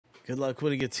Good luck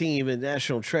winning a team in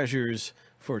National Treasures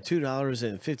for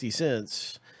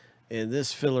 $2.50 in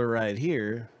this filler right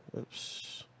here.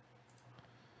 Oops.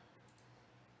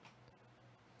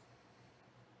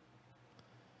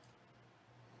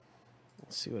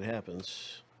 Let's see what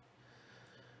happens.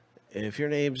 If your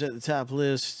name's at the top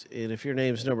list, and if your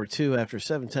name's number 2 after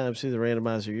 7 times through the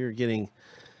randomizer, you're getting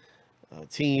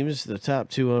teams. The top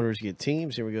 2 owners get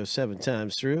teams. Here we go, 7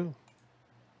 times through.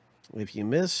 If you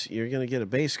miss, you're going to get a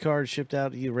base card shipped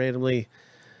out to you randomly.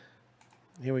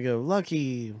 Here we go.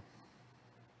 Lucky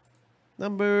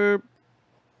number.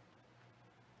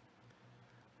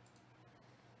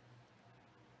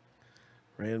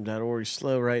 Random.org is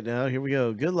slow right now. Here we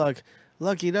go. Good luck.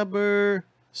 Lucky number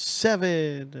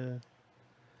 7.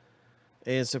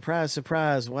 And surprise,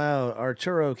 surprise. Wow,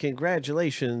 Arturo,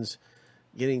 congratulations.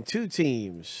 Getting 2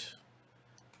 teams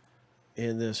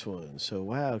in this one. So,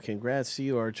 wow, congrats to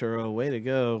you, Arturo. Way to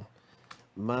go.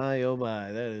 My, oh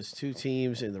my. That is 2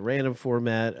 teams in the random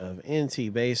format of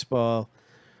NT Baseball.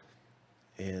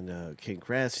 And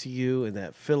congrats to you in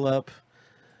that fill-up.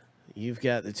 You've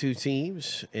got the 2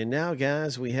 teams. And now,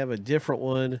 guys, we have a different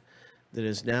one that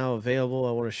is now available.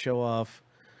 I want to show off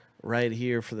right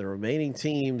here for the remaining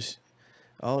teams.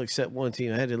 All except one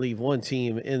team. I had to leave one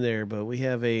team in there, but we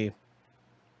have a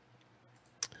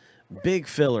big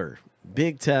filler.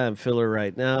 Big-time filler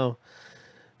right now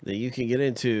that you can get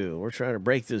into. We're trying to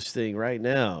break this thing right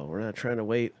now. We're not trying to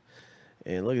wait.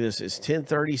 And look at this. It's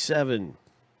 1037.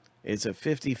 It's a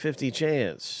 50-50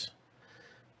 chance.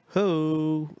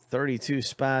 Ho! 32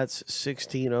 spots,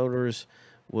 16 owners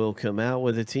will come out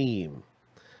with a team.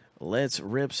 Let's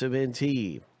rip some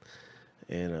NT.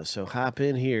 And so hop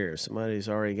in here. Somebody's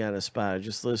already got a spot. I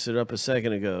just listed up a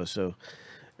second ago. So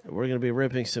we're going to be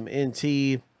ripping some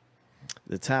NT.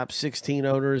 The top 16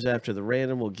 owners after the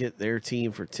random will get their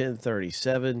team for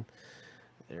 1037.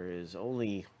 There is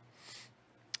only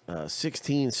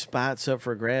 16 spots up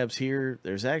for grabs here.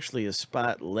 There's actually a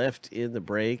spot left in the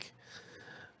break.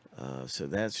 So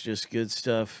that's just good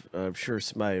stuff. I'm sure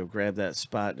somebody will grab that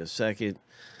spot in a second.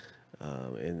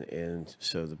 And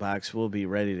so the box will be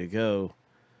ready to go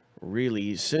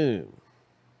really soon.